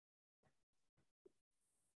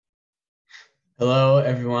Hello,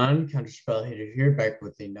 everyone. Counterspell Hitter here, back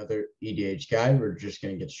with another EDH guide. We're just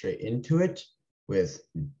going to get straight into it with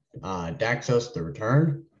Daxos, the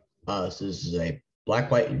Return. So this is a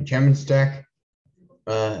black-white enchantment deck,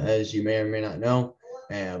 as you may or may not know.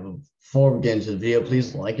 And before we get into the video,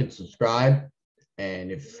 please like and subscribe.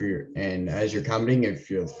 And as you're commenting, if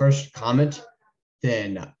you're the first comment,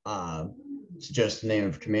 then suggest the name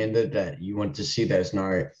of a commander that you want to see that has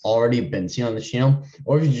not already been seen on the channel,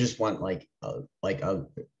 or if you just want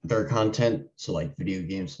their content, so like video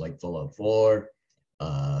games like Fallout 4,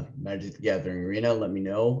 Magic the Gathering Arena, let me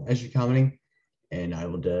know as you're commenting, and I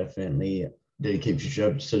will definitely dedicate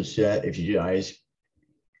future episodes to that. If you guys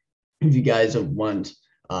want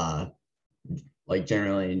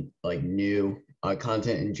generally new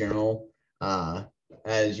content in general,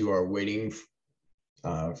 as you are waiting for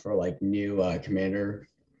new commander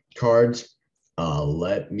cards,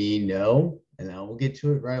 let me know and I will get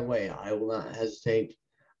to it right away. I will not hesitate.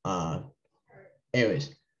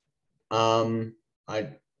 Anyways, I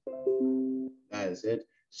that is it.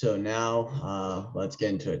 So now let's get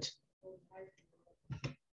into it.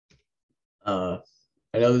 I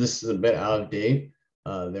know this is a bit out of date.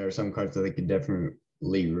 There are some cards that they could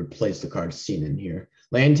definitely replace the cards seen in here.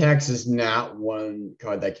 Land tax is not one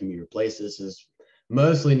card that can be replaced. This is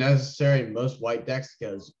mostly necessary in most white decks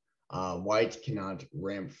because white cannot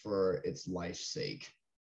ramp for its life's sake.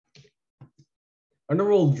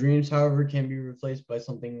 Underworld Dreams, however, can be replaced by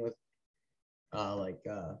something with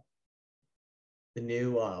the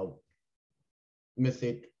new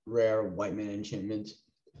mythic rare white man enchantment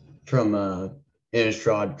from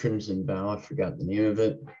Innistrad Crimson Vow. I forgot the name of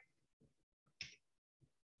it.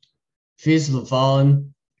 Feast of the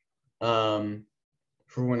Fallen, for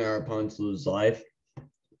when our opponents lose life.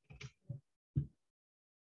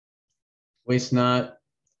 Waste not,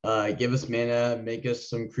 give us mana, make us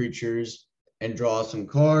some creatures, and draw some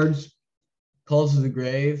cards. Calls to the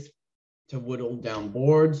Grave to whittle down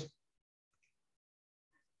boards.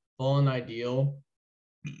 Fallen Ideal.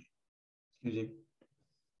 Excuse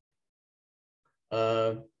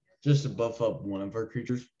me. Just to buff up one of our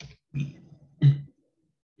creatures.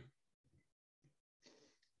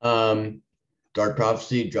 Dark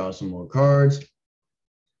Prophecy, draw some more cards.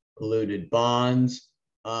 Polluted Bonds,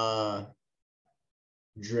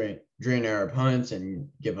 drain our opponents and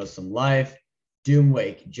give us some life.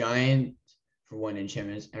 Doomwake Giant, for one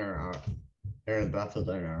enchantments enter the battlefield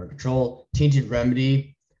under our control. Tainted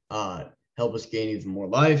Remedy, help us gain even more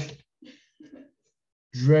life.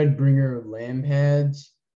 Dreadbringer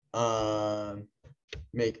Lampads,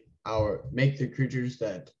 make the creatures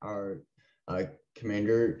that our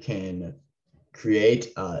commander can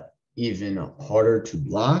create even harder to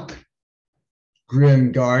block.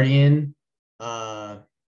 Grim Guardian,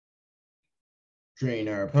 drain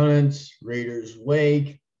our opponents. Raider's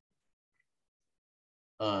Wake,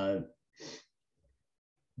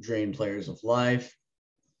 drain players of life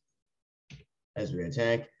as we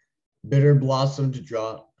attack. Bitter Blossom to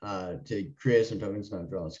draw to create some tokens, not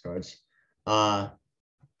draw us cards. At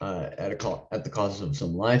the cost of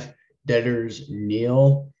some life. Debtor's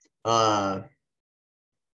Kneel,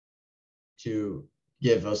 to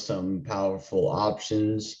give us some powerful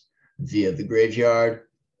options via the graveyard.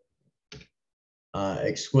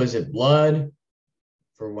 Exquisite Blood,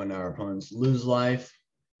 for when our opponents lose life.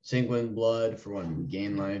 Sanguine Blood, for when we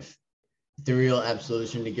gain life. Ethereal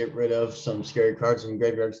Absolution, to get rid of some scary cards from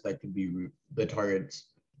graveyards that could be the targets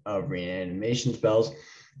of reanimation spells,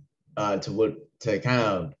 to kind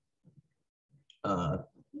of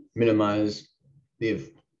minimize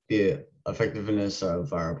the effectiveness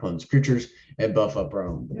of our opponent's creatures and buff up our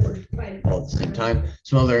own board all at the same time.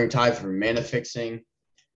 Smothering Tide for mana fixing.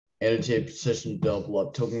 Annotated Position to double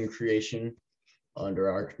up token creation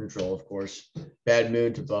under our control, of course. Bad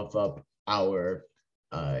Moon to buff up our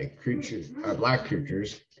creatures, our black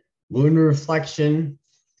creatures. Lunar Reflection,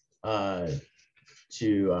 to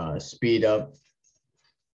speed up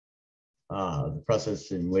the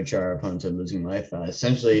process in which our opponents are losing life.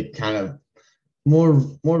 Essentially, kind of more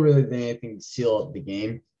really than anything, to seal up the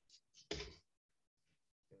game,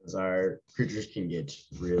 because our creatures can get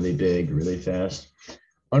really big really fast.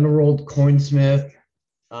 Underworld Coinsmith,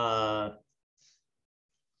 to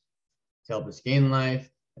help us gain life,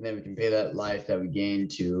 and then we can pay that life that we gain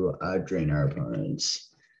to drain our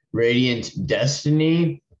opponents. Radiant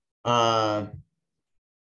Destiny,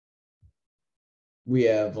 we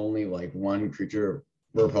have only one creature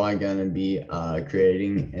we're probably going to be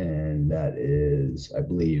creating, and that is, I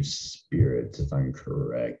believe, Spirits, if I'm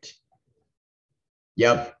correct.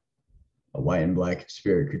 Yep, a white and black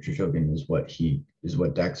spirit creature token is what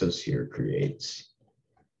Daxos here creates.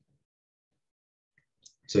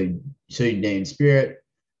 so you gain spirit,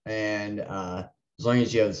 and as long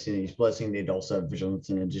as you have the city's blessing, they'd also have vigilance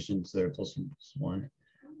in addition to their +1/+1.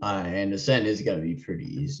 And ascent is going to be pretty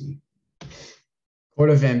easy.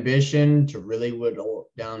 Court of Ambition to really whittle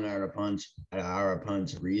down our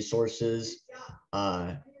opponent's resources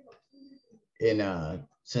in a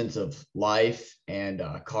sense of life and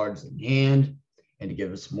cards in hand, and to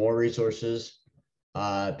give us more resources.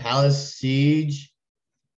 Palace Siege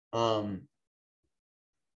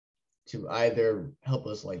to either help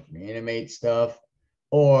us like reanimate stuff,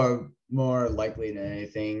 or more likely than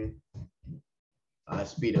anything,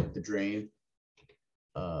 speed up the drain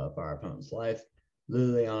of our opponent's life.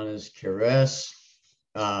 Liliana's Caress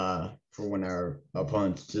for when our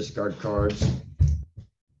opponents discard cards.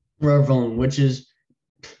 Revel in Witches,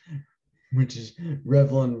 which is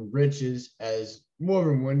Revel in Riches as more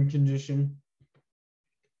than one condition,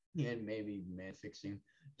 and maybe man fixing.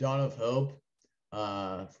 Dawn of Hope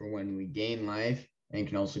for when we gain life, and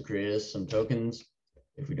can also create us some tokens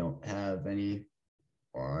if we don't have any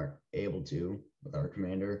or aren't able to with our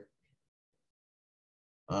commander.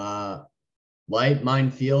 Light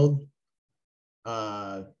Minefield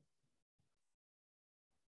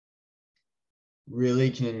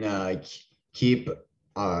really can keep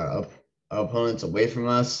our opponents away from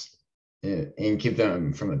us and keep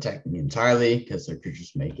them from attacking entirely because their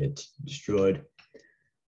creatures may get destroyed.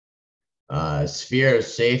 Sphere of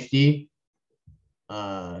Safety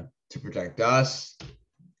to protect us.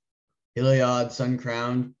 Heliod Sun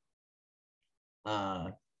Crown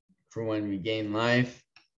for when we gain life,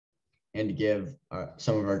 and to give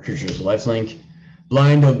some of our creatures lifelink.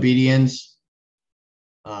 Blind Obedience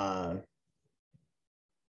can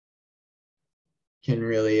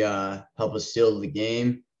really help us steal the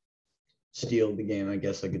game, I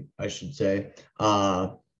guess I should say,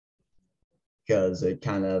 because it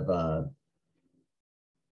kind of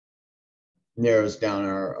narrows down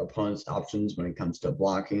our opponent's options when it comes to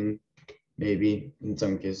blocking, maybe in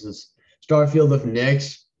some cases. Starfield of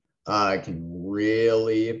Nyx can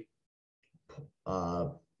really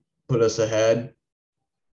put us ahead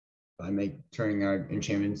by turning our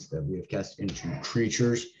enchantments that we have cast into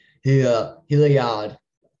creatures. Heliod,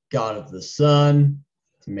 God of the Sun,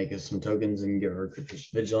 to make us some tokens and give our creatures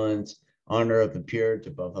vigilance. Honor of the Pure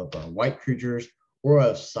to buff up our white creatures. Aura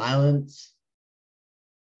of Silence,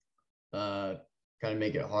 kind of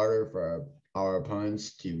make it harder for our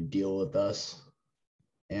opponents to deal with us.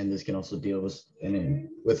 And this can also deal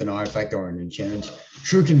with an artifact or an enchantment.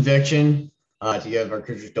 True Conviction to give our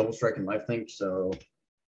creatures double strike and lifelink, so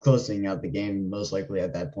closing out the game most likely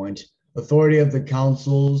at that point. Authority of the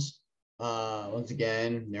Councils, once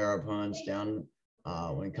again, narrow our opponents down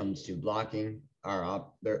when it comes to blocking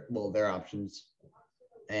their options,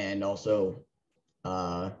 and also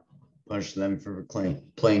punish them for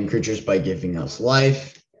playing creatures by giving us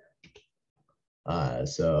life.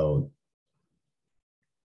 So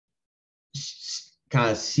kind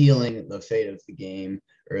of sealing the fate of the game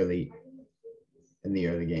early in the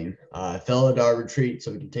early game. Felidar Retreat,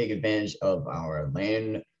 so we can take advantage of our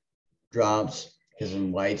land drops, because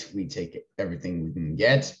in white we take everything we can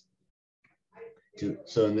get.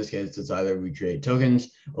 So in this case, it's either we create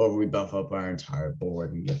tokens or we buff up our entire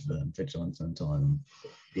board and give them vigilance until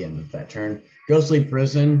the end of that turn. Ghostly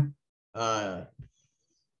Prison,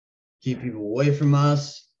 keep people away from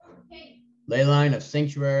us. Leyline of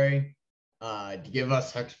Sanctuary, to give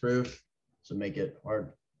us hexproof, so make it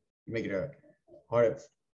harder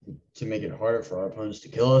for our opponents to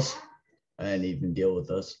kill us and even deal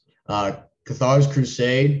with us. Cathar's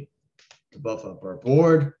Crusade to buff up our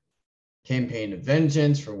board. Campaign of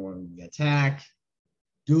Vengeance for when we attack.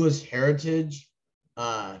 Duelist Heritage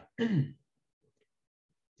to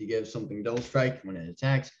give something double strike when it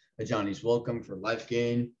attacks. Ajani's Welcome for life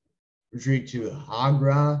gain. Retreat to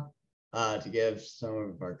Hagra to give some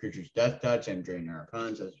of our creatures death touch and drain our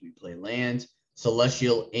opponents as we play lands.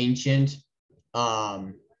 Celestial Ancient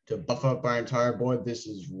to buff up our entire board. This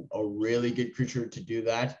is a really good creature to do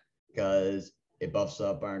that because it buffs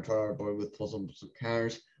up our entire board with plus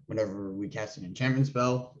counters whenever we cast an enchantment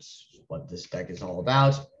spell, which is what this deck is all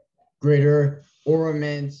about. Greater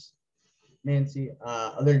Mancy,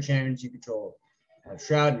 other enchantments you control have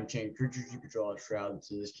Shroud, and enchant creatures you control have Shroud,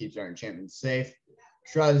 so this keeps our enchantments safe.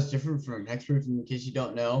 Shroud is different from Hexproof, in case you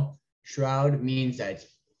don't know. Shroud means that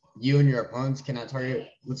you and your opponents cannot target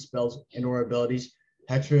with spells and or abilities.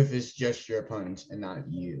 Hexproof is just your opponent and not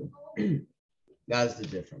you. That's the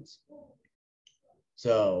difference.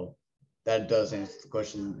 So that does answer the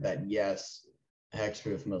question that yes,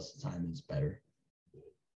 Hexproof most of the time is better.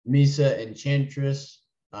 Misa Enchantress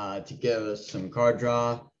to give us some card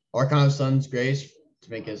draw. Archon of Sun's Grace to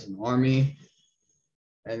make us an army.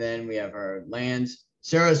 And then we have our lands.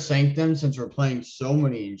 Sarah's Sanctum, since we're playing so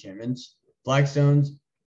many enchantments. Flagstones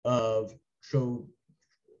of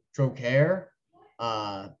Trocaire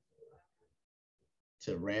to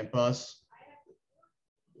ramp us.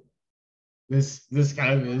 This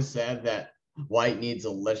kind of is sad that white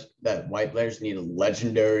players need a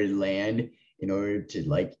legendary land in order to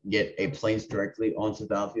like get a plains directly onto the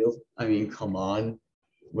battlefield. I mean, come on,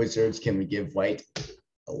 Wizards, can we give white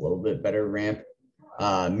a little bit better ramp?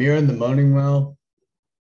 Mirror in the Moaning Well,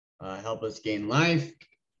 help us gain life.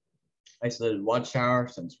 Isolated Watchtower,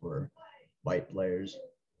 since we're white players,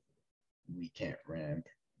 we can't ramp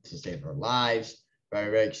to save our lives.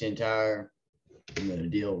 Rex Tower, I'm gonna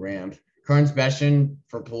deal ramp. Karn's Bastion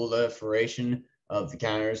for proliferation of the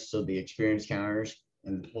counters, so the experience counters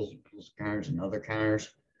and the pulse counters and other counters.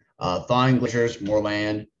 Thawing Glaciers, more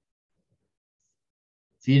land.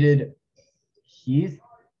 Feeded Heath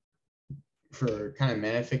for kind of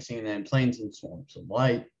mana fixing, and then Plains and Swamps of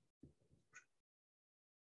Light.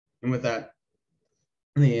 And with that,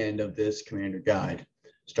 the end of this commander guide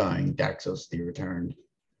starring Daxos the Returned.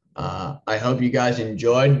 I hope you guys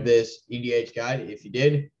enjoyed this EDH guide. If you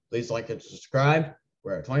did, please like and subscribe.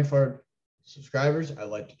 We're at 24 subscribers. I'd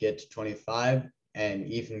like to get to 25 and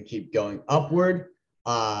even keep going upward.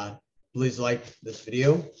 Please like this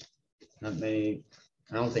video. Not many,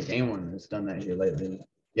 I don't think anyone has done that here lately.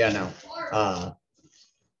 Yeah, no.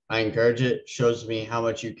 I encourage it. Shows me how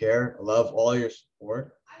much you care. I love all your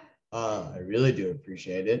support. I really do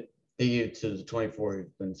appreciate it. Thank you to the 24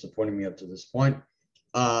 who've been supporting me up to this point.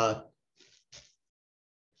 In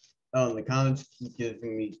the comments, keep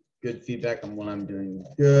giving me good feedback on what I'm doing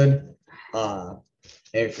good.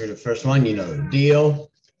 If you're the first one, you know the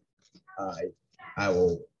deal. I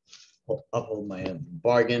will uphold my end of the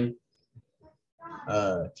bargain.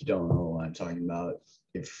 If you don't know what I'm talking about,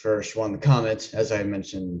 if you first one in the comments, as I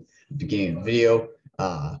mentioned at the beginning of the video,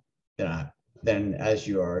 then as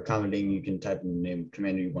you are commenting, you can type in the name of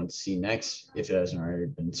commander you want to see next, if it hasn't already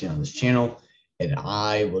been seen on this channel, and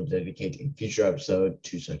I will dedicate a future episode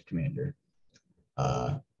to such commander.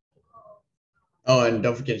 Oh, and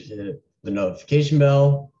don't forget to hit the notification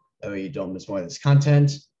bell, that way you don't miss more of this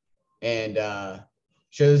content, and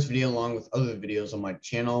share this video along with other videos on my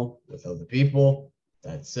channel with other people.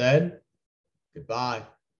 That said, goodbye.